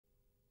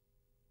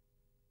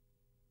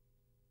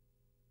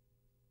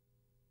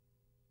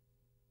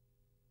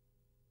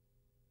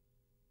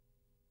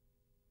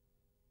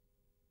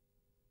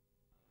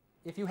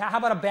how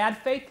about a bad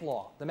faith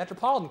law, the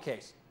Metropolitan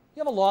case? You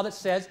have a law that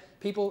says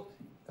people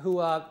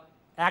who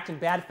act in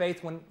bad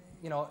faith when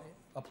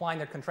applying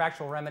their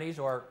contractual remedies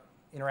or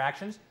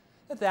interactions,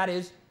 that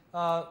is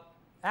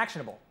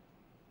actionable.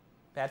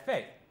 Bad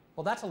faith.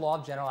 Well, that's a law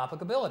of general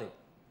applicability.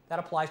 That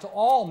applies to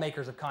all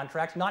makers of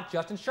contracts, not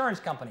just insurance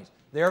companies.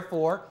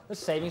 Therefore, the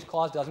savings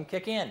clause doesn't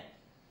kick in.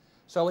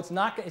 So it's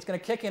going to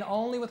kick in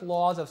only with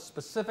laws of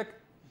specific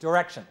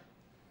direction.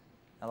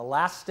 Now, the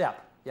last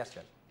step. Yes,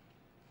 Judge?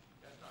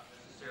 That's not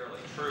necessarily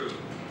true.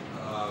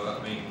 I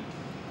mean,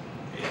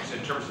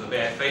 in terms of the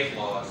bad faith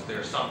laws, there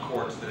are some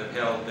courts that have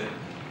held that,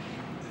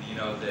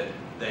 that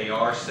they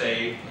are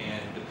saved,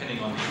 and depending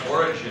on the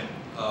origin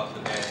of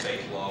the bad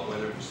faith law,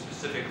 whether it was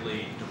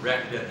specifically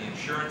directed at the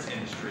insurance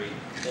industry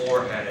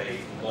or had a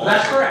longer,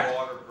 that's correct.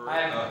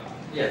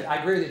 Yes, I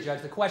agree with you,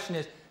 Judge. The question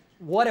is,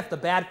 what if the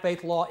bad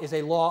faith law is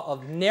a law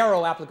of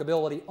narrow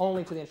applicability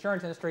only to the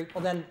insurance industry?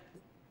 Well, then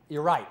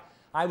you're right.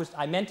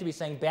 I meant to be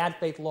saying bad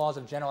faith laws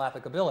of general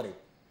applicability.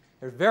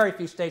 There's very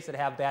few states that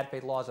have bad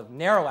faith laws of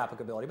narrow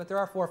applicability, but there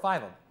are 4 or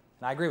 5 of them,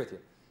 and I agree with you.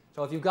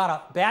 So if you've got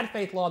a bad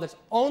faith law that's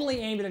only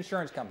aimed at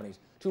insurance companies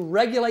to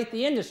regulate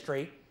the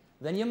industry,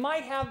 then you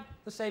might have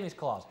the savings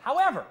clause.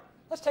 However,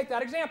 let's take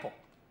that example.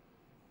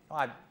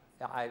 I've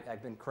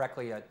been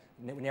correctly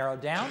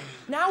narrowed down.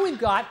 Now we've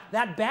got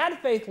that bad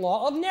faith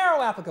law of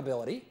narrow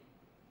applicability,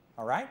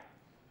 all right?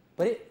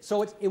 But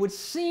it would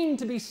seem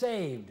to be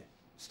saved.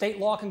 State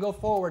law can go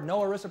forward, no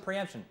ERISA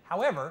preemption.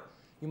 However,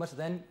 you must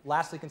then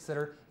lastly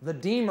consider the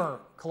Deemer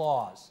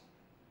clause.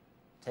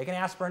 Take an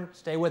aspirin,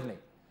 stay with me.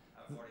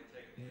 I've already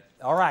taken the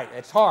aspirin. All right,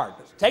 it's hard.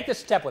 Take this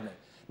step with me.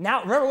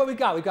 Now, remember what we've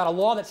got. We've got a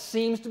law that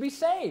seems to be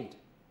saved.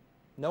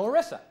 No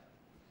ERISA.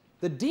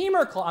 The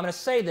Deemer clause, I'm going to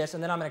say this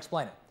and then I'm going to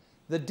explain it.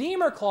 The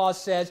Deemer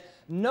clause says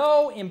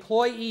no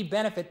employee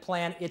benefit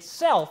plan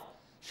itself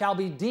shall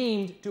be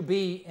deemed to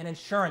be an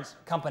insurance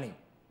company.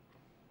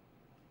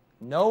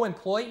 No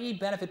employee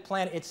benefit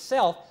plan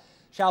itself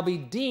shall be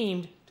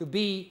deemed to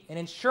be an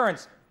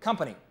insurance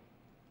company.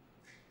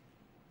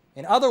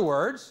 In other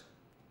words,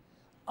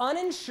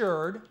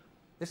 uninsured,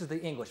 this is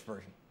the English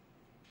version,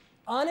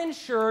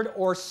 uninsured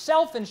or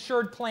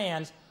self-insured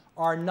plans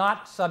are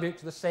not subject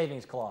to the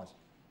savings clause.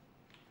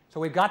 So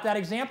we've got that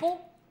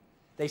example.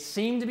 They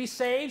seem to be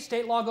saved.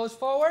 State law goes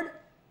forward.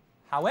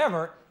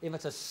 However, if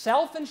it's a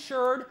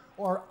self-insured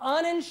or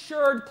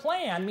uninsured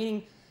plan,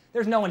 meaning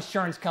there's no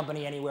insurance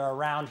company anywhere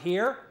around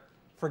here,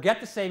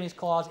 forget the savings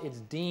clause. It's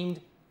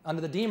deemed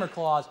under the Deemer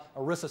clause,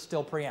 ERISA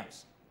still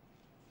preempts.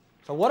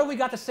 So what have we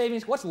got the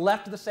savings? What's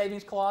left of the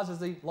savings clause, as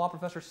the law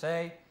professors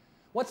say?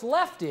 What's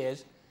left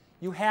is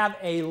you have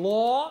a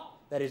law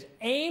that is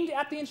aimed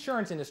at the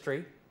insurance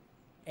industry,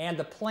 and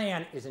the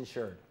plan is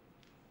insured.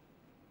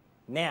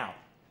 Now,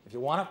 if you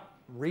want to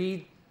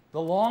read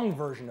the long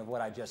version of what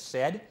I just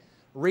said,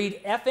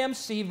 read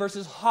FMC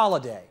versus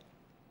Holiday,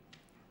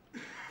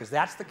 because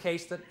that's the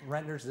case that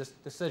renders this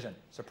decision.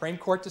 Supreme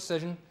Court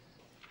decision.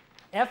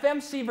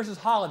 FMC versus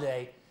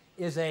Holiday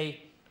is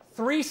a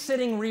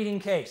 3-sitting reading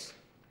case.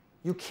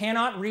 You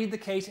cannot read the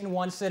case in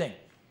 1 sitting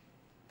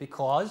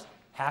because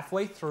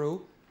halfway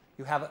through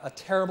you have a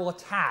terrible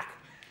attack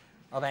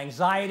of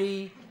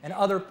anxiety and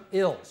other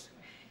ills.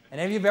 And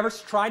any of you who've ever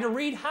tried to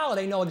read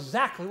Holiday know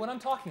exactly what I'm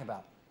talking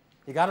about.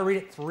 You've got to read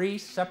it 3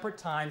 separate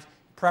times,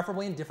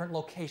 preferably in different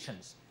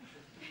locations.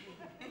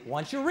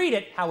 Once you read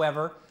it,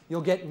 however,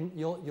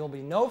 you'll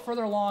be no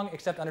further along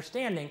except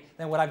understanding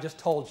than what I've just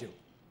told you,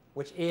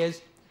 which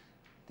is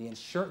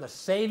the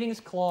savings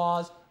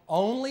clause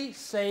only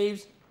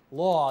saves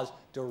laws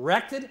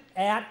directed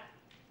at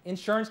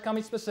insurance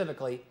companies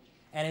specifically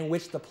and in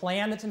which the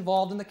plan that's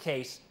involved in the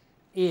case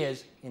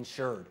is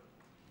insured.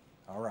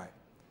 All right.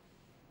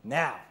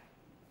 Now,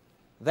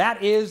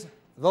 that is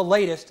the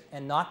latest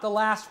and not the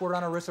last word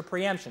on ERISA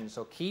preemption,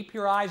 so keep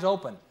your eyes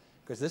open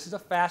because this is a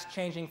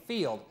fast-changing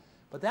field,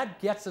 but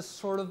that gets us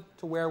sort of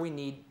to where we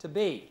need to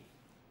be.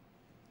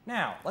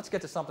 Now, let's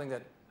get to something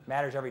that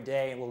matters every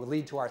day and will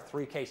lead to our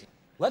 3 cases.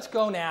 Let's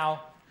go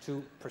now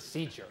to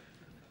procedure.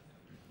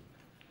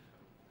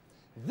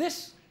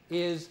 This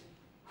is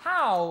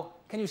how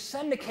can you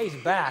send a case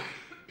back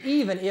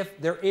even if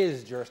there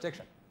is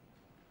jurisdiction.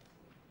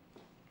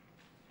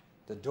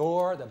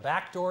 The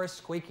back door is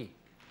squeaky.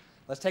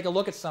 Let's take a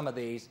look at some of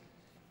these.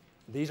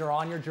 These are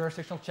on your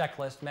jurisdictional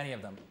checklist, many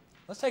of them.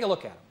 Let's take a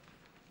look at them.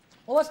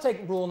 Well, let's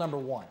take rule number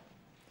 1.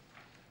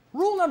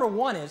 Rule number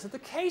 1 is that the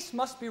case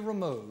must be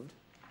removed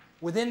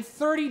within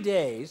 30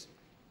 days,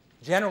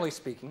 generally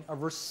speaking,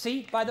 of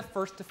receipt by the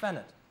first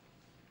defendant.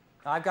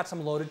 Now, I've got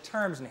some loaded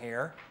terms in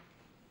here.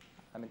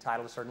 I'm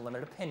entitled to certain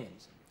limited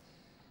opinions.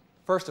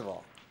 First of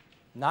all,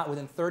 not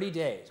within 30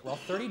 days. Well,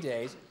 30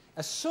 days,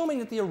 assuming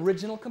that the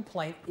original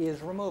complaint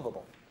is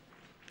removable.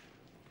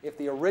 If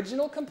the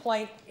original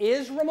complaint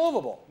is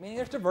removable, meaning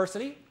there's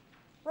diversity,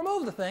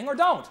 remove the thing or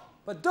don't,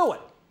 but do it.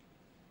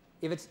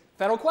 If it's a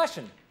federal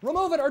question,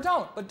 remove it or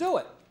don't, but do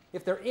it.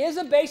 If there is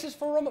a basis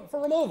for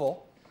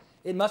removal,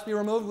 it must be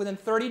removed within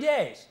 30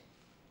 days.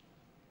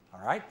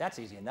 All right, that's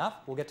easy enough.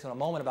 We'll get to in a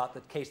moment about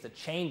the case that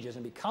changes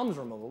and becomes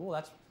removable.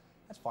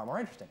 That's That's far more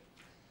interesting.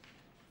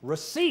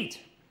 Receipt.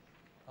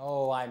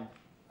 Oh, I'm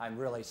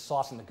really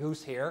saucing the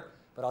goose here,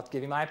 but I'll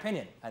give you my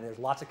opinion. And there's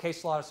lots of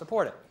case law to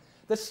support it.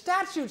 The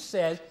statute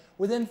says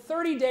within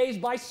 30 days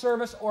by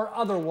service or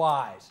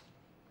otherwise.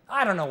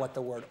 I don't know what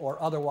the word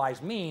or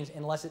otherwise means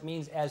unless it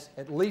means, as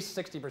at least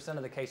 60%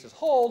 of the cases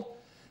hold,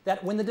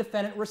 that when the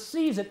defendant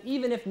receives it,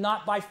 even if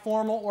not by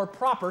formal or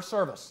proper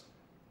service.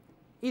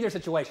 Either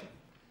situation.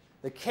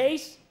 The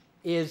case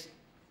is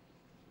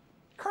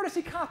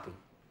courtesy copy.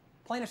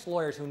 Plaintiffs'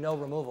 lawyers who know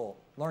removal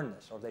learn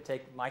this, or if they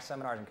take my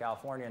seminars in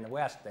California and the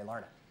West, they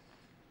learn it.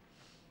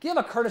 Give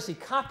a courtesy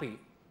copy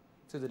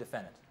to the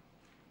defendant.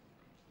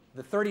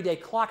 The 30-day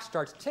clock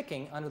starts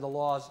ticking under the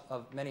laws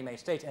of many, many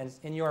states. And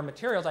in your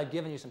materials, I've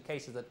given you some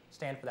cases that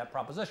stand for that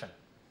proposition,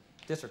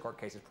 district court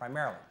cases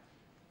primarily.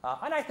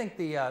 And I think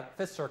the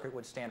Fifth Circuit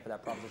would stand for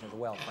that proposition as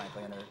well,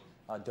 frankly,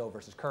 under Doe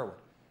versus Kerwood.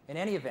 In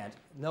any event,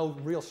 no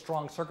real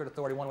strong circuit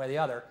authority one way or the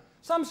other.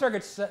 Some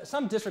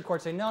district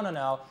courts say, no, no,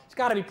 no, it's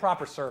got to be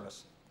proper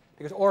service,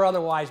 because or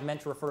otherwise meant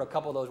to refer to a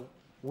couple of those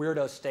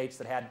weirdo states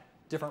that had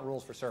different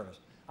rules for service.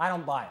 I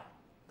don't buy it,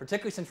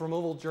 particularly since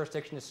removal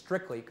jurisdiction is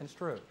strictly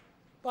construed.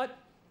 But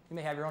you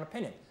may have your own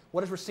opinion.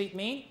 What does receipt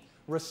mean?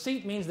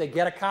 Receipt means they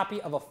get a copy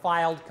of a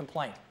filed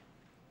complaint.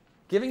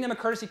 Giving them a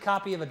courtesy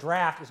copy of a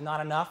draft is not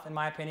enough, in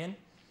my opinion.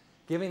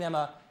 Giving them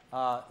doesn't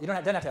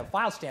have to have a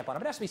file stamp on it,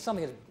 but it has to be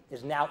something that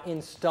is now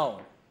in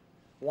stone.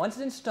 Once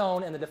it's in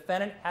stone and the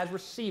defendant has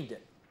received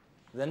it,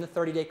 then the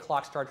 30-day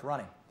clock starts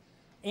running.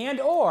 And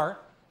or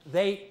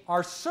they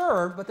are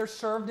served, but they're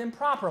served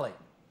improperly.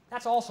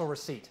 That's also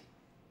receipt.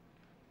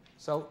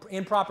 So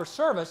improper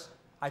service,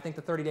 I think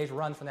the 30 days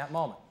runs from that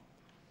moment.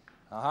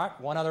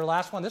 One other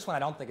last one. This one I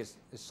don't think is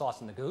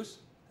saucing the goose.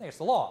 I think it's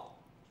the law,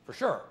 for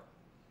sure.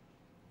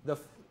 The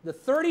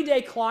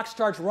 30-day clock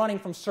starts running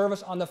from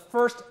service on the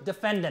first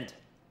defendant.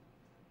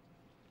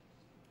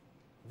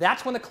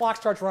 That's when the clock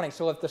starts running.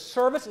 So if the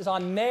service is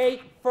on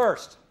May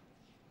 1st,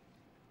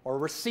 or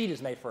receipt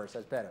is May 1st,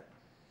 that's better,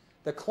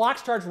 the clock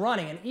starts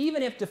running. And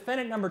even if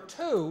defendant number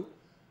 2,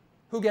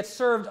 who gets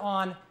served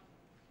on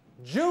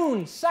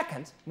June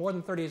 2nd, more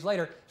than 30 days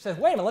later, says,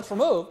 wait a minute, let's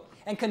remove,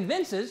 and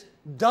convinces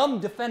dumb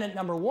defendant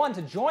number 1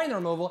 to join the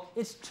removal,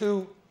 it's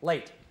too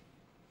late.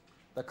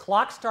 The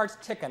clock starts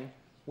ticking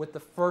with the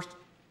first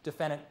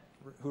defendant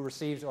who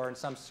receives, or in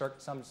some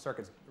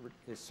circuits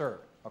is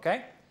served.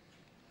 Okay?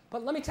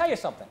 But let me tell you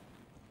something.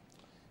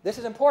 This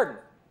is important.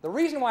 The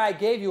reason why I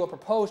gave you a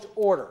proposed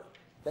order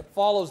that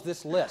follows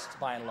this list,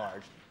 by and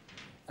large,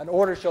 an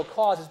order to show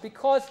cause, is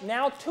because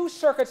now 2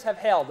 circuits have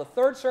held, the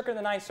 3rd Circuit and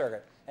the 9th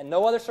Circuit, and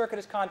no other circuit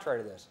is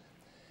contrary to this,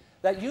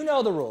 that you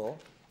know the rule.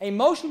 A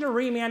motion to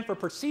remand for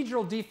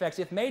procedural defects,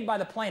 if made by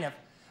the plaintiff,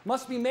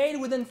 must be made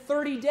within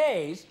 30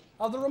 days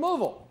of the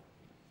removal,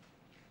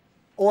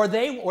 or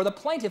the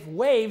plaintiff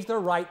waives their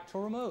right to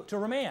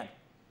remand.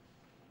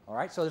 All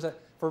right. So there's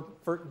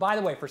by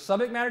the way, for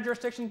subject matter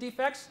jurisdiction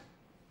defects,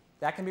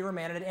 that can be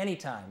remanded at any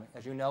time.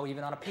 As you know,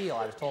 even on appeal.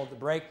 I was told at the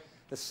break,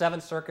 the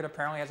 7th Circuit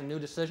apparently has a new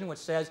decision which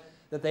says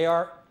that they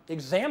are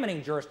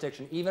examining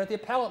jurisdiction even at the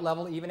appellate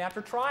level, even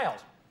after trials.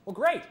 Well,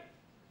 great.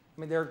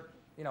 I mean,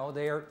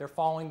 they're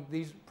following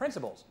these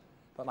principles.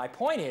 But my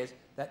point is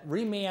that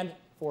remand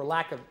for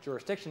lack of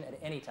jurisdiction at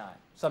any time,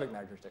 subject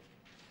matter jurisdiction.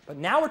 But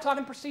now we're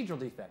talking procedural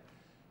defect.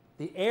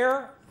 The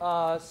Air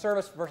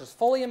Service versus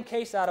Folium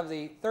case out of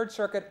the 3rd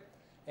Circuit,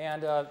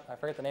 and I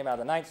forget the name out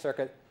of the 9th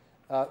Circuit,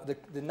 the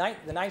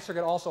 9th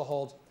Circuit also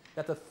holds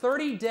that the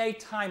 30-day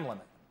time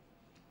limit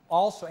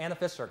also, and the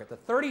 5th Circuit, the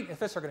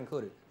 5th Circuit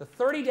included, the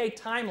 30-day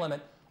time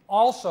limit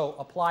also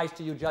applies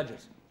to you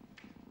judges.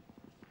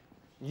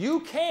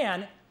 You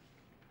can,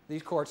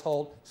 these courts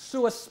hold,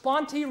 sua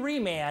sponte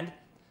remand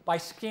by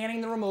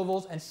scanning the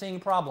removals and seeing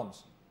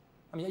problems.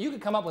 I mean, you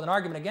could come up with an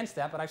argument against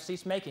that, but I've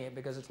ceased making it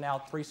because it's now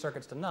 3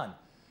 circuits to none.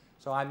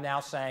 So I'm now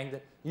saying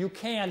that you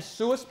can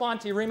sua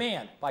sponte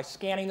remand by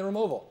scanning the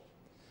removal.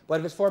 But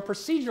if it's for a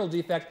procedural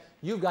defect,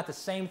 you've got the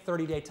same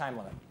 30-day time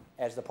limit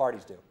as the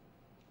parties do.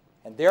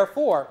 And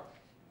therefore,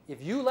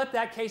 if you let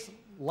that case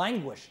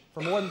languish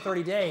for more than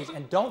 30 days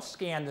and don't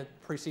scan the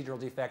procedural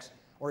defects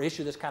or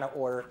issue this kind of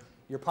order,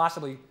 you're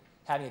possibly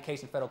having a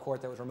case in federal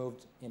court that was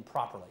removed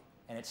improperly.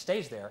 And it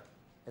stays there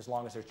as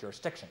long as there's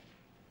jurisdiction.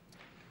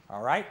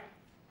 All right?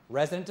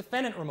 Resident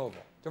defendant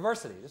removal,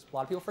 diversity. A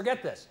lot of people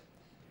forget this.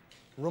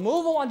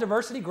 Removal on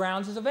diversity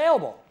grounds is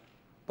available,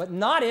 but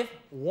not if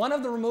one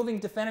of the removing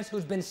defendants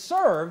who's been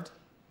served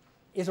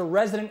is a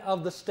resident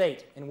of the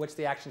state in which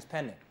the action is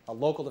pending, a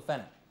local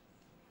defendant.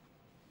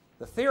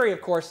 The theory,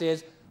 of course,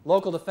 is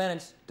local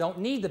defendants don't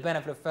need the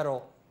benefit of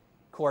federal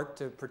court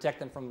to protect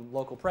them from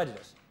local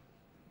prejudice.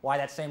 Why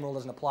that same rule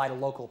doesn't apply to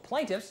local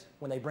plaintiffs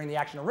when they bring the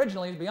action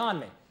originally is beyond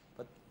me.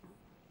 But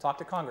talk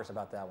to Congress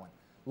about that one.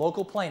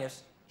 Local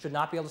plaintiffs should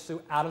not be able to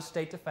sue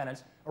out-of-state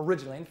defendants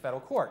originally in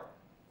federal court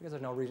because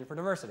there's no reason for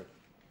diversity.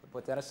 But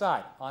put that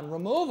aside. On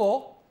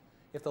removal,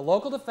 if the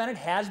local defendant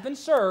has been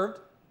served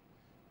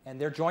and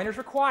their jointer is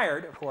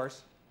required, of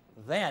course,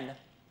 then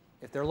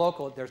if they're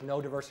local, there's no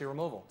diversity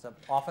removal. It's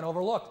often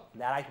overlooked.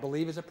 That, I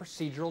believe, is a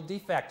procedural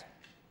defect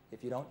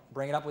If you don't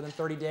bring it up within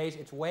 30 days,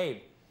 it's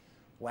waived.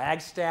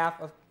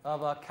 Wagstaff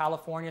of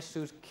California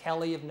sues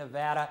Kelly of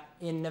Nevada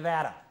in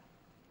Nevada,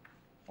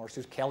 or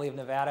sues Kelly of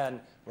Nevada and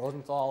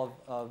Rosenthal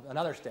of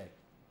another state,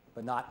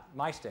 but not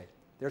my state.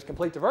 There's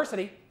complete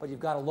diversity, but you've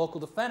got a local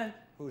defendant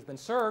who's been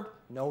served,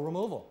 no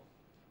removal.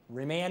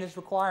 Remand is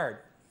required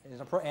and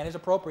is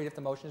appropriate if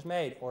the motion is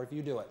made or if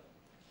you do it.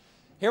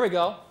 Here we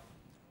go.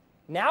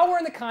 Now we're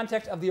in the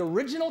context of the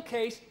original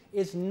case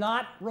is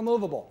not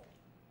removable.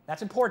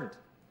 That's important.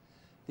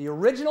 The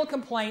original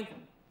complaint,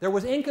 there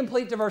was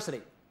incomplete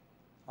diversity.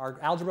 Our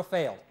algebra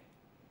failed.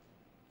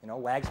 You know,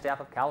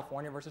 Wagstaff of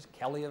California versus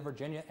Kelly of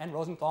Virginia and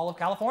Rosenthal of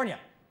California.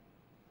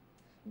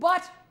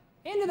 But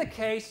into the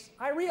case,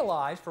 I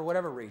realized, for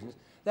whatever reasons,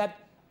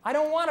 that I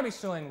don't want to be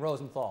suing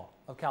Rosenthal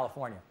of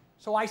California.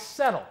 So I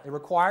settle. It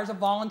requires a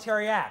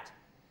voluntary act.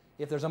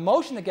 If there's a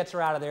motion that gets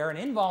her out of there, an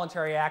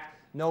involuntary act,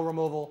 no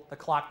removal, the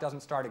clock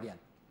doesn't start again.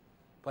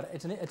 But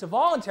it's a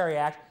voluntary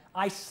act.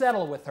 I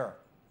settle with her.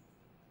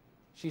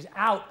 She's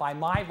out by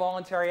my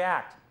voluntary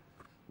act.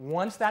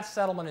 Once that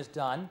settlement is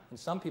done, and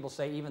some people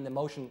say even the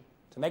motion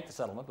to make the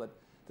settlement, but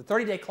the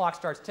 30-day clock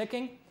starts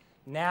ticking,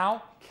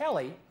 now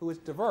Kelly, who is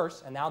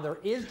diverse, and now there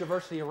is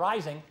diversity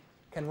arising,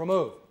 can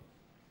remove.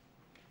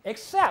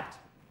 Except,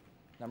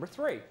 number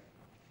 3,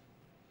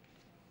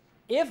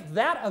 if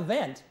that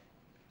event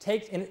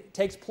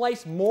takes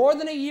place more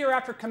than a year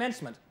after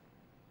commencement,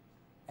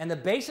 and the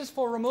basis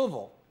for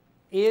removal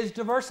is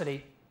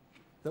diversity,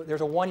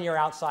 there's a 1-year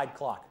outside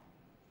clock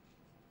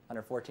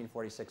under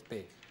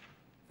 1446B.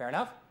 Fair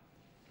enough?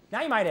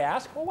 Now you might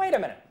ask, well, wait a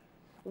minute.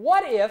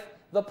 What if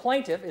the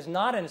plaintiff is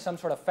not in some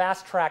sort of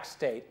fast-track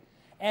state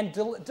and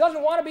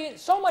doesn't want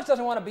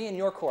to be in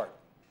your court,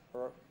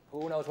 for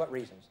who knows what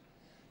reasons,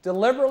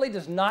 deliberately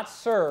does not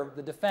serve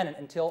the defendant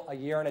until a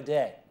year and a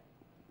day?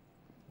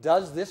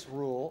 Does this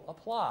rule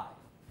apply?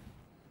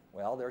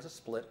 Well, there's a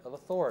split of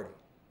authority.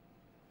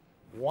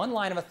 One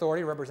line of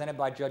authority, represented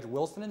by Judge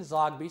Wilson and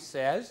Zogby,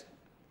 says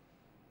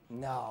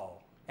no.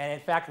 And in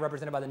fact,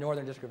 represented by the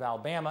Northern District of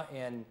Alabama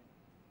in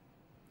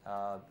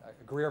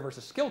Greer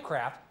versus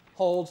Skillcraft,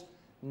 holds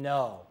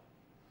no.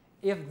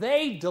 If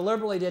they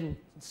deliberately didn't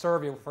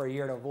serve you for a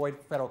year to avoid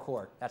federal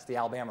court, that's the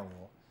Alabama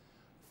rule,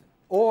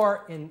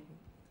 or in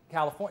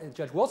California, in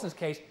Judge Wilson's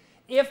case,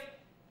 if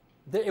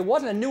it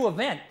wasn't a new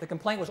event, the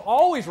complaint was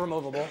always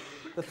removable,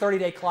 the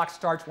 30-day clock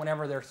starts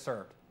whenever they're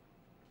served.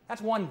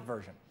 That's one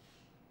version.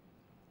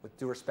 With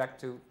due respect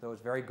to those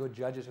very good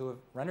judges who have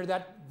rendered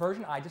that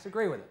version, I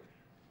disagree with it.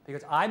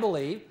 Because I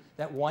believe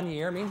that 1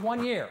 year means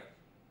 1 year,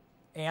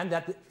 and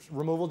that the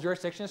removal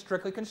jurisdiction is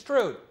strictly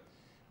construed.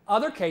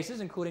 Other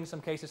cases, including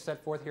some cases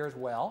set forth here as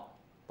well,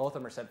 both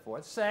of them are set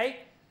forth, say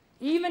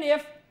even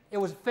if it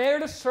was fair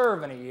to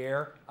serve in a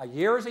year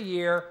is a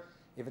year.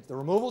 If the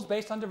removal is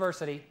based on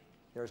diversity,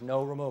 there's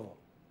no removal.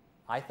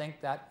 I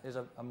think that is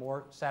a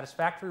more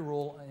satisfactory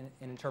rule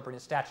in interpreting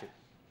the statute.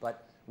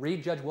 But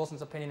read Judge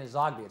Wilson's opinion in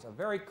Zogby. It's a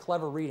very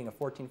clever reading of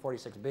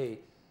 1446B.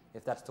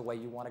 If that's the way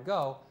you want to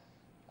go,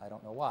 I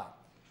don't know why.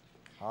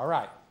 All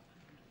right.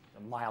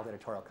 A mild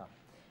editorial comment.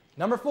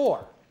 Number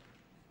 4,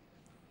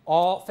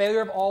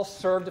 failure of all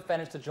served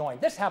defendants to join.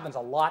 This happens a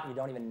lot and you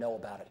don't even know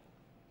about it.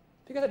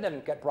 Because it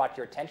doesn't get brought to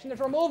your attention, there's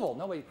removal.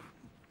 Nobody,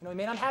 you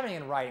may not have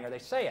anything in writing or they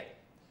say it.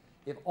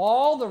 If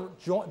all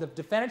the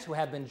defendants who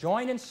have been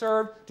joined and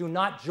served do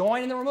not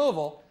join in the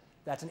removal,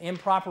 that's an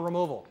improper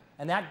removal.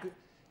 And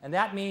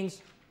that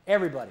means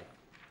everybody.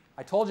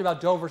 I told you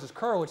about Doe versus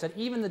Kerr, which said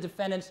even the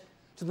defendants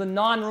to the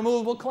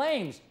non-removable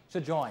claims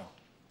should join.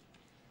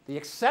 The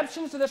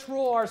exceptions to this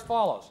rule are as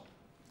follows.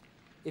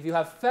 If you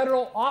have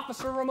federal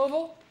officer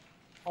removal,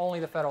 only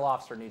the federal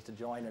officer needs to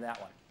join in that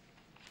one.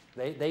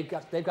 They've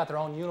got their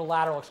own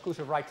unilateral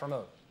exclusive right to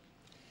remove.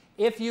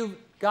 If you've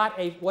got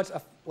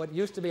what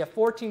used to be a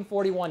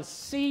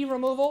 1441C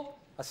removal,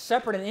 a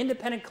separate and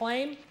independent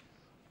claim,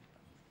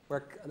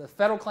 where the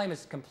federal claim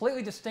is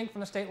completely distinct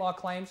from the state law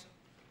claims,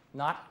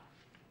 not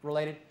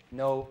related,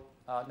 no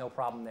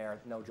problem there,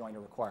 no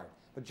joinder required.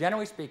 But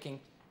generally speaking,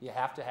 you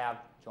have to have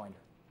joinder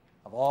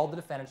of all the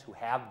defendants who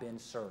have been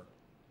served.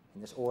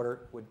 And this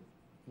order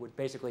would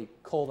basically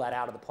cull that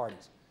out of the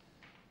parties.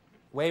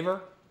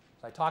 Waiver,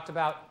 as I talked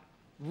about,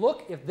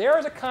 look, if there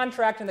is a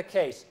contract in the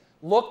case,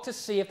 look to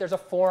see if there's a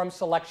forum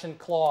selection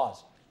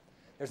clause.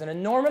 There's an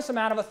enormous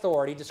amount of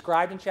authority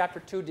described in Chapter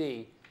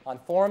 2D on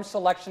forum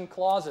selection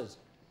clauses.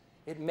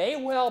 It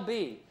may well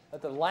be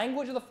that the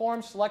language of the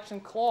forum selection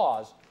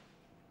clause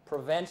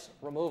prevents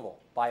removal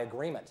by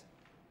agreement.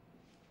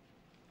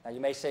 Now you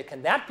may say,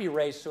 can that be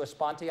raised sua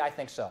sponte? I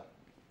think so.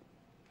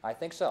 I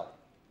think so.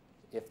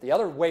 If the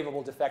other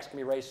waivable defects can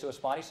be raised sua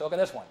sponte, so can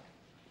this one.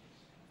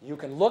 You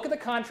can look at the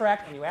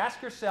contract and you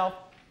ask yourself,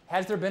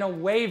 has there been a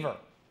waiver?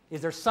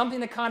 Is there something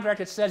in the contract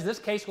that says this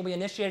case will be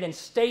initiated in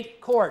state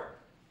court?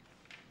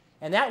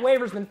 And that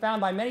waiver has been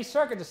found by many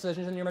circuit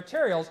decisions in your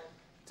materials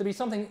to be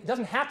something that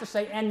doesn't have to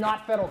say and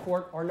not federal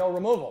court or no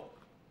removal.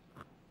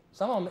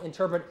 Some of them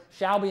interpret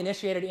shall be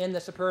initiated in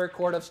the Superior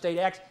Court of State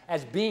X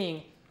as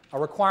being a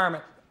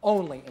requirement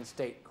only in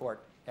State Court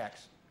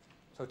X.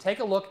 So take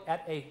a look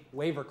at a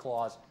waiver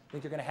clause. I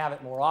think you're going to have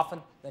it more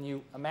often than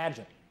you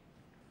imagine.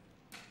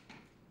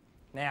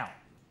 Now,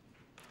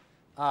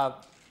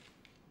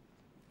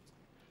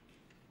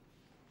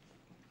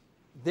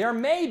 there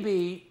may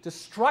be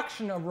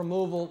destruction of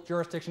removal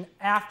jurisdiction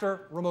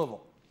after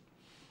removal.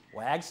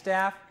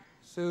 Wagstaff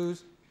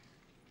sues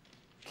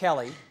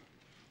Kelly.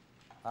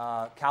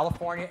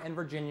 California and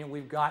Virginia,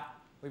 we've got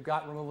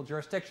removal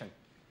jurisdiction.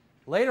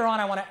 Later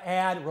on, I want to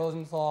add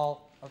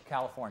Rosenthal of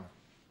California,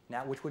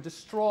 now which would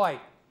destroy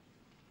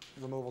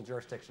removal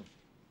jurisdiction,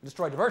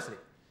 destroy diversity.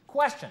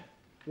 Question: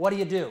 what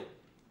do?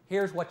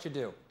 Here's what you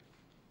do.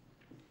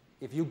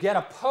 If you get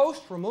a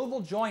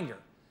post-removal joinder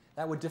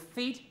that would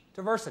defeat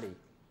diversity,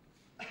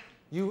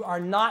 you are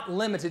not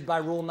limited by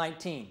Rule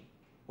 19,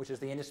 which is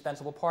the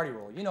indispensable party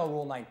rule. You know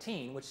Rule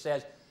 19, which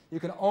says you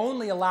can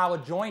only allow a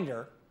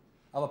joinder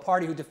of a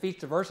party who defeats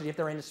diversity if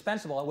they're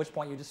indispensable, at which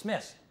point you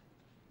dismiss.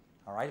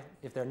 All right?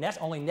 If they're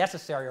only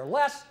necessary or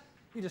less,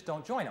 you just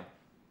don't join them.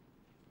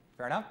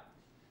 Fair enough?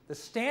 The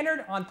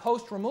standard on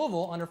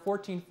post-removal under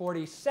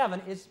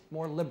 1447 is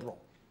more liberal.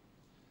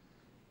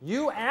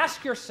 You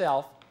ask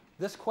yourself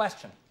this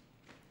question,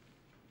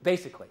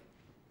 basically: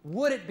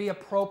 would it be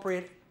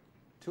appropriate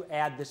to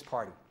add this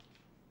party?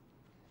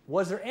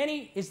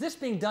 Is this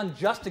being done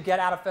just to get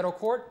out of federal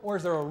court, or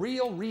is there a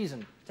real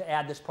reason to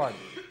add this party?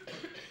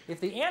 If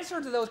the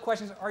answer to those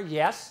questions are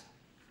yes,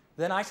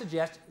 then I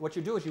suggest what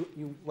you do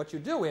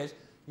is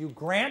you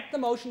grant the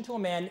motion to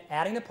amend,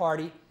 adding the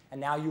party, and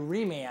now you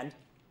remand.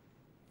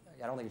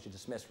 I don't think you should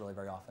dismiss really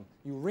very often.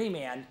 You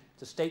remand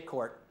to state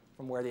court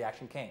from where the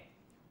action came.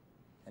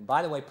 And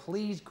by the way,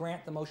 please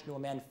grant the motion to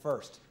amend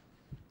first.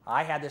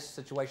 I had this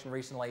situation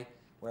recently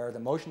where the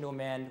motion to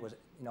amend was,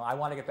 I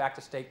want to get back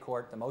to state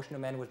court. The motion to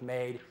amend was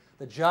made.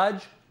 The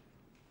judge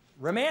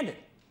remanded,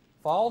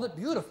 followed it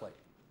beautifully.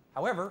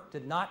 However,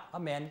 did not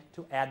amend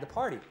to add the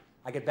party.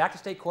 I get back to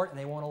state court, and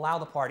they won't allow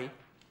the party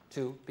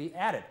to be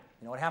added.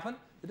 You know what happened?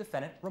 The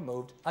defendant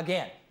removed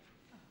again,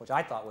 which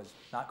I thought was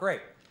not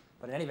great.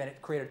 But in any event,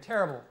 it created a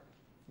terrible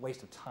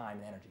waste of time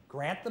and energy.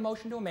 Grant the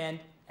motion to amend,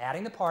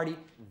 adding the party,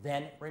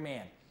 then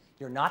remand.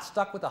 You're not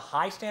stuck with the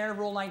high standard of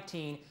Rule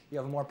 19. You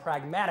have a more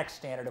pragmatic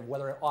standard of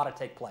whether it ought to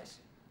take place.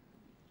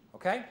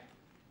 Okay?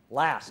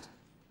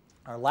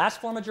 Our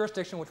last form of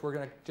jurisdiction, which we're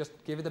going to just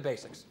give you the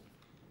basics.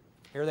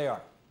 Here they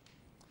are.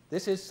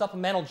 This is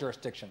supplemental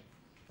jurisdiction,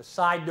 the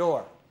side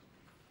door.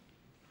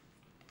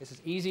 This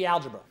is easy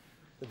algebra.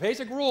 The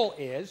basic rule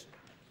is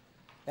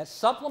that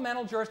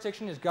supplemental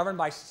jurisdiction is governed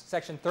by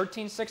Section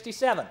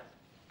 1367.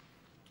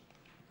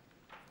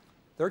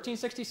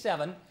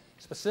 1367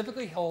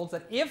 specifically holds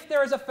that if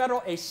there is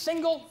a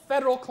single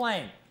federal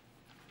claim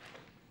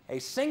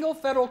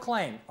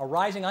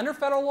arising under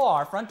federal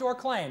law, a front door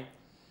claim,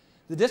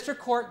 the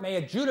district court may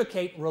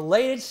adjudicate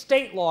related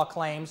state law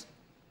claims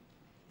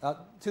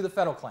to the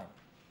federal claim.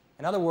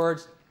 In other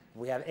words,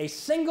 we have a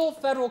single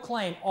federal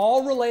claim.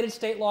 All related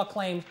state law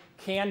claims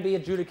can be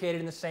adjudicated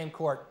in the same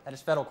court, that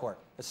is federal court,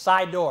 the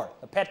side door,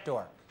 the pet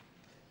door.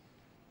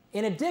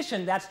 In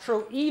addition, that's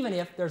true even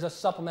if there's a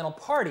supplemental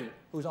party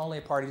who's only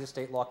a party to the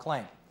state law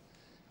claim.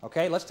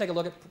 Okay, let's take a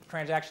look at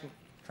transaction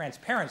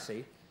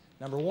transparency.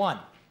 Number one,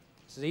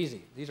 this is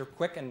easy. These are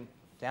quick and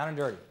down and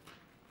dirty.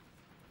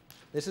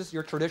 This is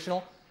your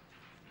traditional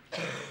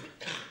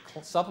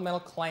supplemental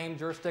claim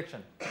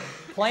jurisdiction.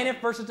 Plaintiff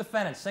versus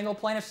defendant. Single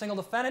plaintiff, single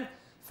defendant.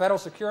 Federal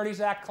Securities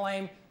Act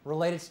claim.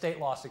 Related state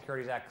law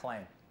Securities Act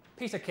claim.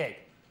 Piece of cake.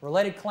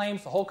 Related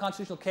claims, the whole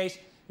constitutional case.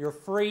 You're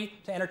free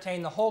to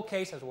entertain the whole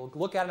case. As we'll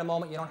look at in a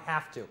moment, you don't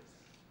have to.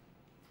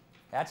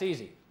 That's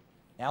easy.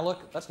 Now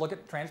let's look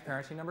at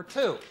transparency number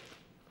two.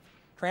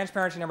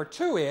 Transparency number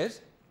two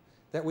is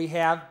that we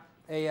have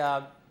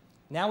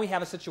now we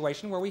have a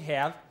situation where we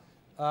have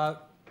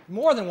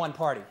more than one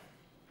party.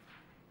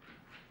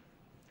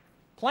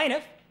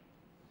 Plaintiff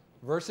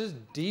versus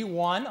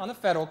D1 on the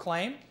federal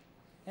claim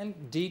and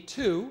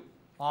D2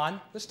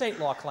 on the state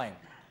law claim.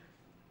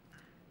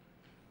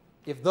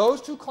 If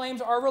those two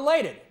claims are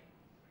related,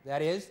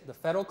 that is, the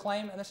federal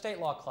claim and the state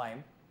law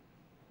claim,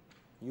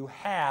 you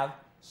have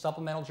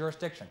supplemental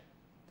jurisdiction.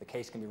 The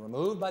case can be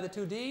removed by the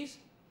two Ds.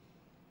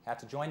 Have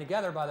to join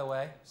together, by the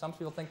way. Some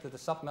people think that the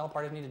supplemental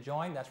parties need to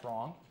join. That's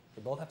wrong.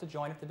 They both have to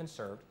join if they've been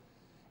served.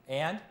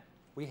 And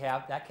we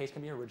have that case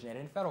can be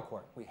originated in federal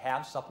court. We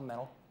have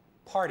supplemental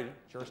party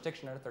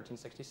jurisdiction under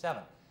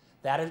 1367.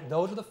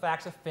 Those are the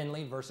facts of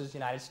Finley versus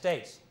United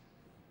States.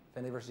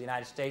 Finley versus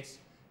United States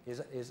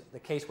is the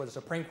case where the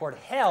Supreme Court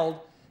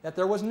held that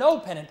there was no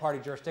pendant party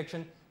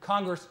jurisdiction.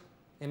 Congress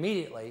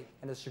immediately,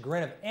 and to the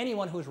chagrin of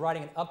anyone who was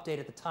writing an update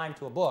at the time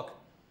to a book,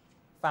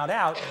 found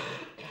out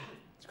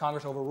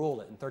Congress overruled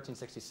it in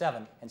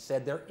 1367 and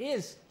said there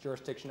is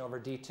jurisdiction over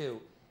D2,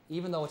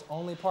 even though it's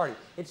only party.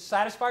 It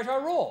satisfies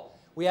our rule.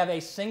 We have a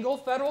single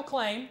federal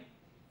claim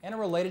and a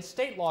related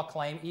state law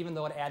claim, even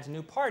though it adds a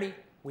new party.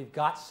 We've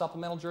got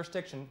supplemental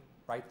jurisdiction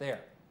right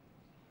there.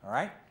 All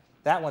right?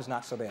 That one's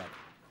not so bad.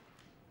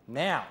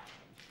 Now,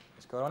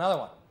 let's go to another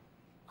one.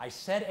 I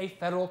said a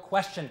federal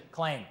question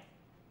claim.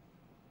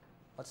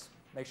 Let's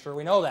make sure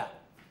we know that.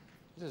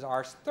 This is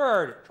our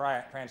third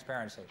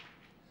transparency.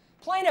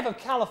 Plaintiff of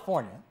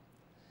California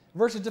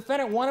versus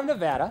defendant 1 of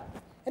Nevada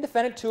and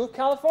defendant 2 of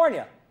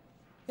California.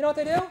 You know what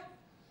they do?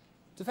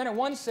 Defendant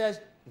 1 says,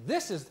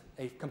 this is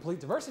a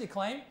complete diversity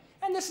claim,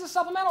 and this is a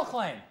supplemental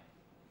claim.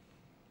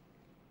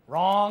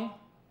 Wrong.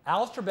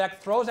 Alice Trebek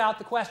throws out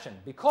the question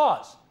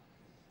because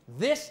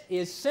this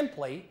is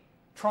simply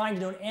trying to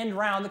do an end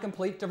round the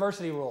complete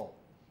diversity rule.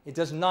 It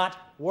does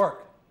not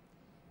work.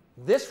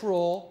 This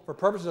rule, for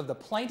purposes of the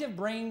plaintiff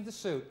bringing the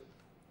suit,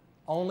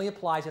 only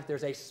applies if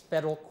there's a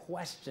federal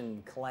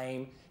question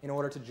claim in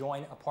order to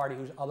join a party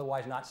who's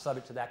otherwise not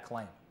subject to that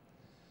claim.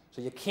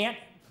 So you can't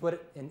put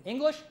it in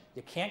English,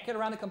 you can't get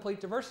around the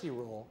complete diversity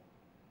rule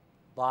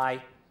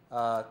by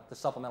the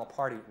supplemental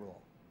party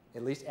rule,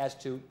 at least as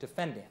to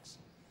defendants.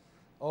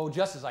 Oh,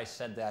 just as I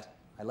said that,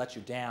 I let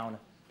you down,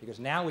 because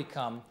now we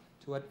come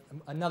to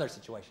another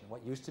situation,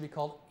 what used to be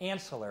called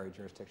ancillary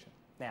jurisdiction.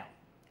 Now,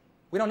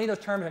 we don't need those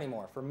terms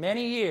anymore. For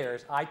many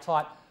years, I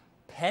taught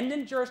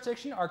pendent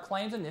jurisdiction are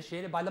claims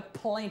initiated by the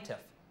plaintiff.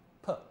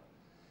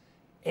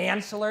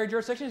 Ancillary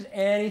jurisdiction is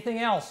anything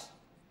else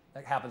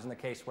that happens in the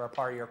case where a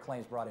party or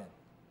claim is brought in.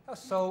 That was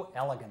so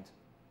elegant.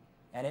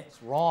 And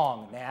it's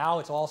wrong. Now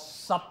it's all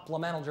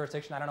supplemental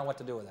jurisdiction. I don't know what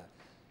to do with that.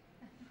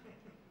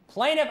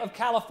 Plaintiff of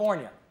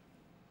California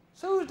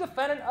sues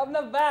defendant of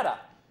Nevada.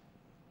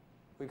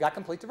 We've got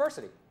complete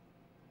diversity.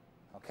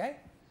 Okay?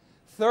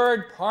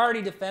 Third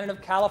party defendant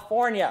of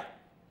California.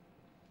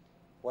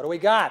 What do we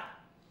got?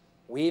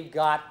 We've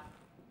got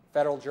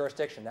federal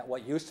jurisdiction. That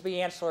what used to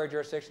be ancillary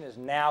jurisdiction is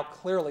now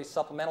clearly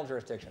supplemental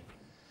jurisdiction.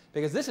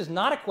 Because this is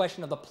not a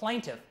question of the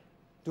plaintiff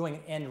doing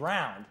an end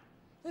round.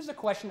 This is a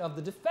question of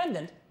the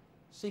defendant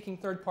seeking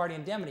third-party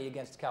indemnity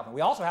against California.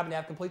 We also happen to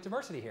have complete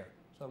diversity here,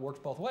 so it works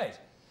both ways.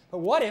 But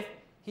what if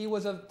he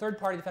was a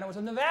third-party defendant was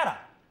in Nevada?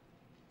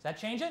 Does that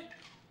change it?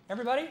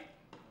 Everybody?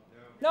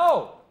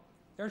 No.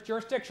 There's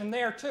jurisdiction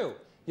there, too.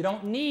 You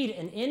don't need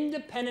an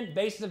independent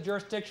basis of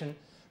jurisdiction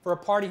for a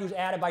party who's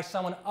added by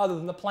someone other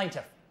than the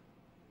plaintiff.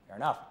 Fair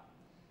enough.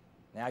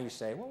 Now you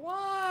say, well,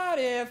 what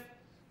if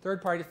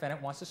third-party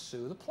defendant wants to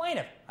sue the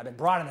plaintiff? I've been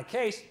brought in the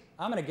case.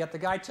 I'm going to get the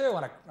guy, too,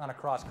 on a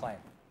cross-claim.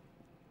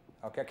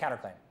 Okay,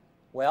 counterclaim.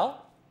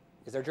 Well,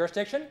 is there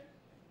jurisdiction?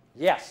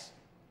 Yes.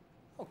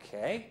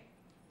 Okay.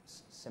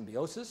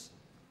 Symbiosis.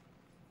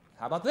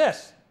 How about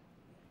this?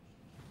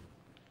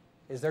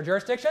 Is there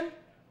jurisdiction?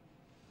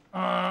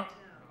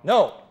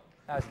 No.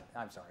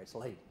 I'm sorry, it's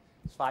late.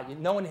 It's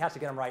fine. No one has to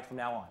get them right from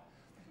now on.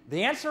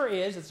 The answer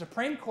is, the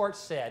Supreme Court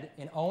said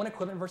in Owen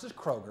Equipment versus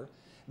Kroger,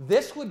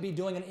 this would be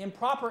doing an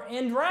improper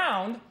end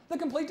round the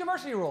complete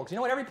diversity rule. Because you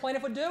know what every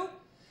plaintiff would do?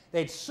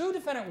 They'd sue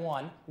defendant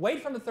 1,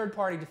 wait for the third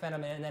party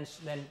defendant, and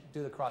then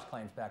do the cross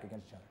claims back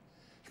against each other.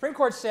 The Supreme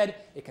Court said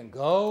it can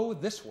go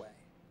this way.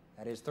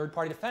 That is, third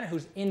party defendant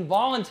who's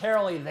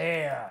involuntarily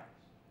there.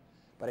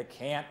 But it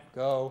can't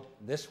go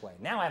this way.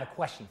 Now I have a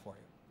question for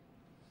you.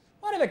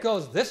 What if it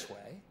goes this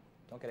way?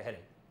 Don't get a headache.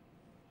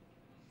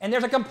 And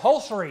there's a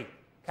compulsory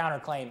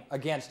counterclaim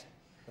against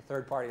the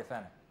third party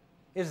defendant.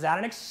 Is that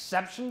an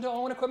exception to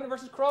Owen Equipment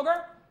versus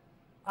Kroger?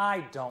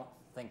 I don't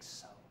think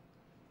so.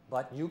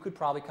 But you could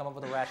probably come up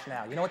with a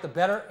rationale. You know what the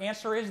better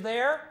answer is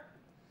there?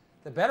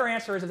 The better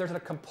answer is if there's a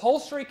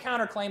compulsory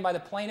counterclaim by the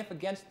plaintiff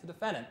against the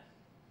defendant,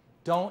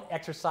 don't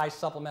exercise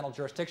supplemental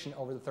jurisdiction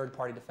over the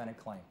third-party defendant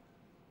claim.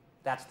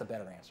 That's the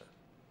better answer.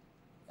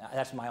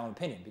 That's my own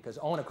opinion, because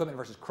Owen Equipment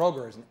versus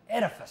Kroger is an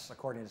edifice,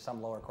 according to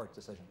some lower court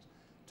decisions,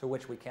 to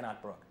which we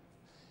cannot brook.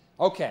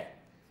 Okay,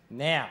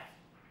 now,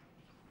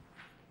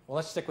 well,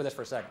 let's stick with this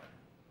for a second.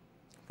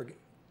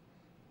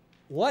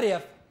 What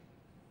if,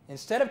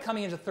 instead of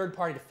coming as a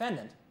third-party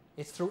defendant,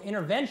 it's through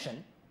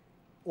intervention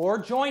or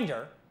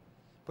joinder,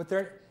 but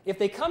if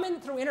they come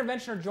in through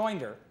intervention or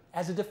joinder,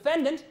 as a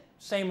defendant,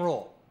 same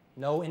rule.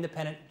 No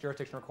independent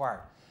jurisdiction required.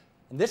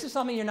 And this is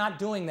something you're not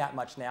doing that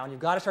much now, and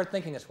you've got to start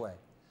thinking this way.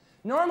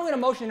 Normally when a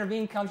motion to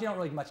intervene comes, you don't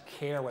really much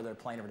care whether they're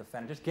plaintiff or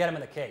defendant. Just get them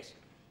in the case.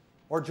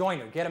 Or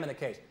joinder, get them in the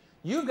case.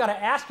 You've got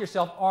to ask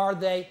yourself, are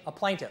they a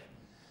plaintiff?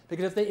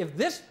 Because if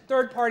this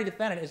third-party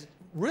defendant is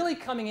really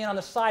coming in on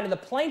the side of the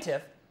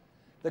plaintiff,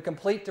 the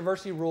complete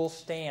diversity rule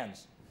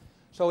stands.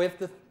 So if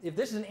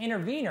this is an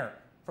intervener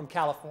from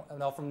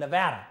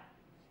Nevada,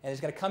 and is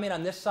going to come in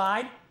on this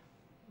side,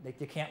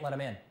 you can't let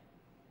him in.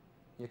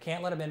 You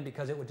can't let him in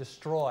because it would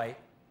destroy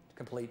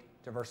complete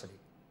diversity.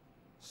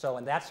 So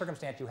in that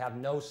circumstance, you have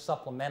no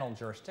supplemental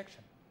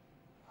jurisdiction.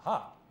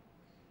 Aha.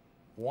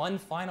 One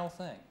final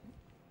thing.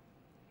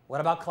 What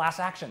about class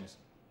actions?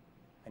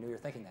 I knew you were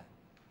thinking that,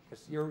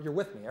 because you're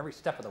with me every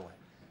step of the way.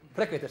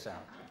 Particularly this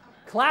out.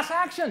 Class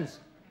actions.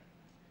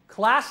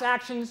 Class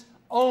actions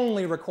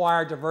only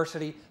require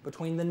diversity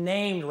between the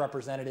named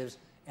representatives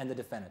and the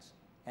defendants.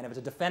 And if it's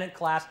a defendant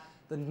class,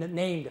 the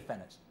named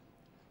defendants.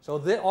 So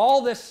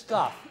all this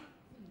stuff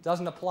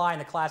doesn't apply in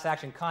the class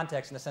action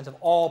context in the sense of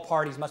all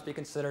parties must be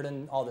considered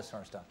and all this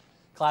sort of stuff.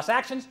 Class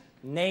actions,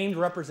 named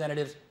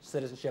representatives,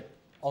 citizenship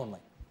only.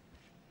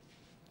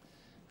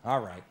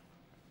 All right.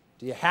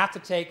 Do you have to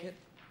take it?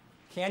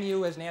 Can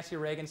you, as Nancy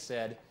Reagan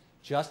said,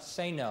 just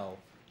say no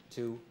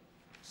to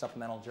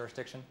supplemental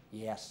jurisdiction?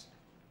 Yes.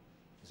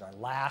 This is our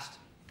last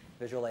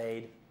visual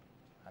aid.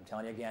 I'm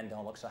telling you again,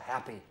 don't look so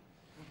happy.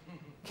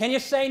 Can you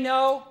say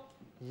no?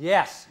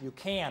 Yes, you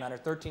can. Under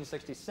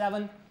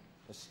 1367,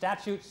 the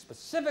statute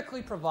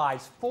specifically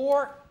provides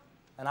for,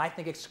 and I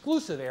think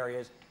exclusive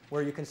areas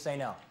where you can say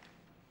no.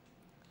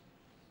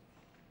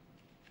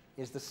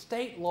 Is the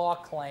state law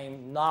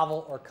claim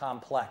novel or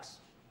complex?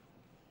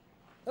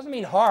 Doesn't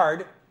mean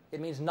hard.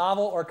 It means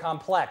novel or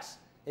complex.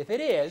 If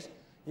it is,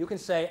 you can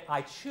say,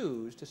 I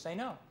choose to say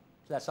no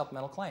to that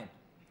supplemental claim.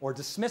 Or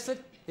dismiss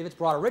it if it's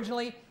brought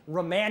originally,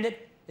 remand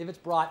it if it's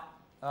brought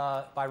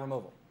by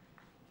removal.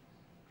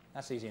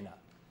 That's easy enough.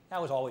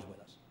 That was always with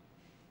us.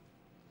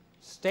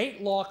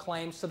 State law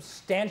claim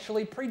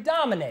substantially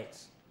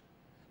predominates.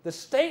 The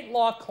state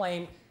law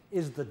claim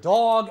is the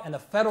dog and the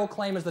federal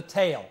claim is the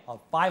tail. A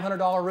 $500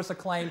 ERISA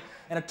claim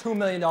and a $2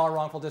 million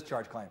wrongful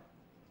discharge claim.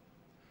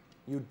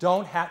 You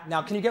don't have,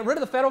 now can you get rid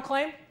of the federal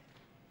claim?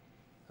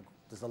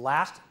 This is the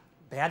last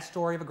bad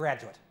story of a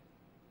graduate.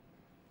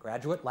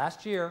 Graduate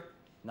last year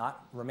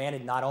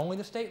remanded not only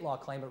the state law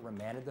claim, but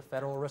remanded the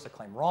federal ERISA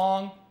claim.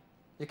 Wrong.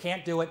 You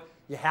can't do it.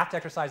 You have to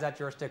exercise that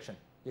jurisdiction.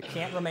 You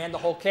can't remand the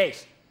whole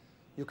case.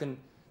 You can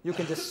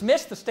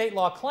dismiss the state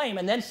law claim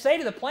and then say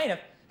to the plaintiff,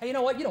 hey, you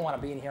know what? You don't want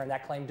to be in here in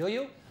that claim, do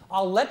you?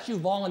 I'll let you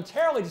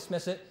voluntarily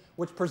dismiss it,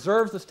 which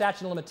preserves the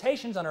statute of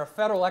limitations under a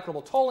federal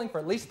equitable tolling for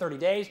at least 30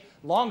 days,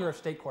 longer if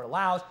state court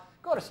allows.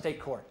 Go to state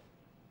court.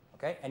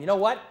 Okay? And you know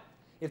what?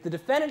 If the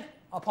defendant,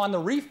 upon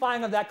the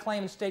refiling of that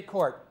claim in state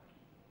court,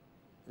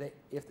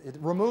 if it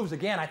removes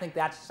again, I think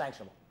that's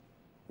sanctionable.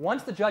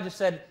 Once the judge has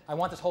said, I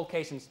want this whole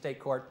case in state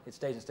court, it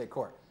stays in state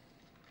court.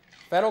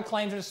 Federal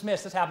claims are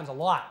dismissed. This happens a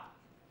lot.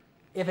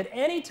 If at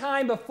any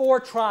time before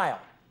trial,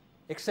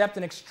 except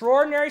in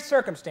extraordinary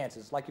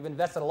circumstances, like you've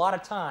invested a lot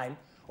of time,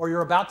 or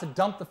you're about to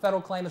dump the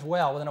federal claim as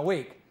well within a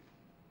week,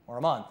 or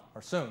a month,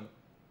 or soon,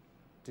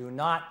 do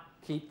not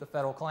keep the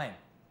federal claim.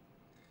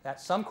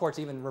 Some courts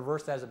even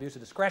reverse that as abuse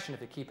of discretion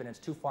if you keep it and it's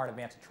too far in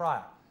advance of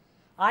trial.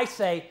 I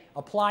say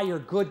apply your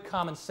good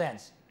common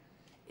sense.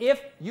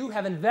 If you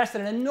have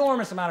invested an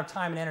enormous amount of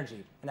time and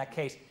energy in that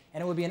case,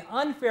 and it would be an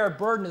unfair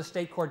burden to the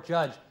state court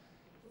judge,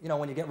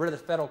 when you get rid of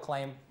the federal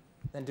claim,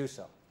 then do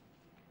so.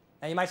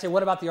 Now you might say,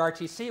 what about the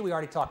RTC? We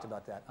already talked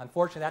about that.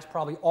 Unfortunately, that's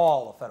probably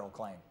all a federal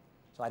claim.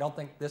 So I don't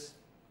think this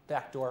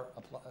trapdoor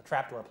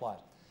applies.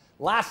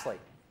 Lastly,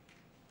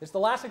 it's the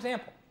last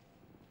example.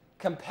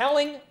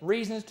 Compelling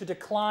reasons to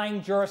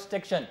decline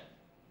jurisdiction.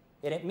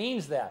 And it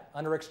means that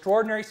under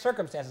extraordinary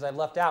circumstances I've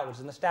left out, which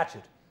is in the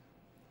statute.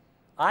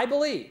 I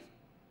believe,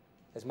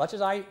 as much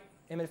as I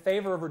am in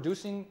favor of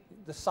reducing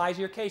the size of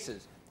your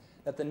cases,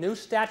 that the new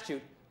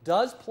statute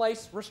does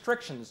place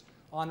restrictions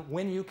on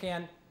when you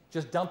can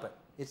just dump it.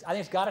 I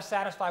think it's got to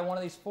satisfy one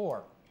of these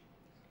four.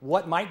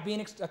 What might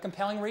be a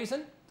compelling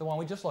reason? The one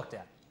we just looked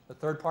at. The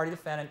third-party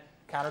defendant,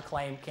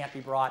 counterclaim, can't be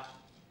brought.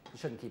 You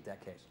shouldn't keep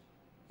that case.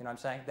 You know what I'm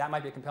saying? That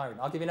might be a compelling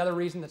reason. I'll give you another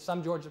reason that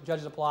some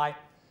judges apply.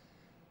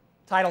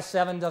 Title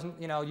VII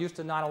doesn't, used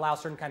to not allow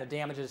certain kind of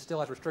damages. It still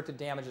has restricted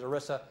damages,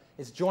 ERISA.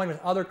 It's joined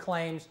with other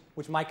claims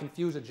which might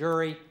confuse a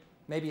jury.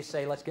 Maybe you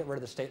say, let's get rid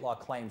of the state law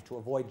claims to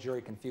avoid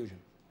jury confusion.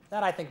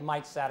 That, I think,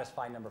 might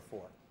satisfy number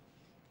 4.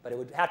 But it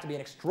would have to be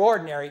an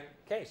extraordinary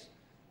case,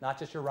 not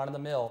just your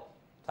run-of-the-mill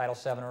Title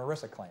VII or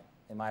ERISA claim,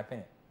 in my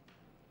opinion.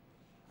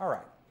 All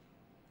right.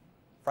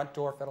 Front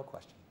door federal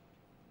question.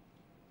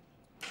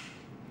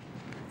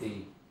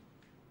 The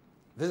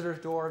visitor's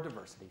door of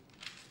diversity,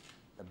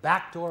 the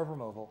back door of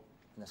removal,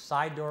 and the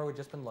side door we've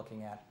just been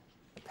looking at,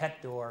 the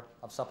pet door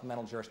of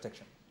supplemental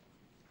jurisdiction.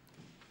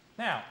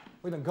 Now,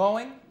 we've been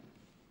going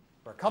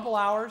for a couple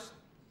hours,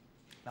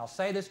 and I'll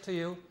say this to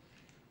you,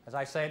 as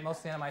I say at most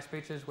of the end of my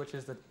speeches, which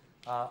is that,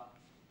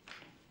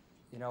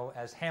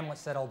 as Hamlet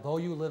said, although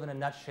you live in a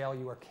nutshell,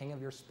 you are king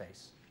of your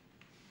space.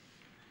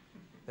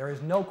 There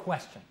is no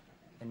question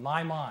in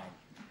my mind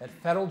that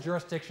federal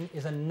jurisdiction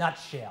is a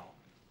nutshell.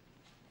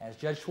 As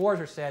Judge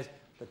Schwarzer says,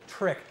 the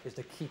trick is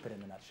to keep it in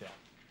the nutshell.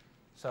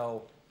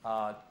 So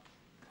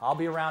I'll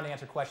be around to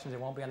answer questions. It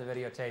won't be on the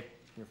videotape.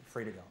 You're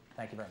free to go.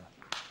 Thank you very much.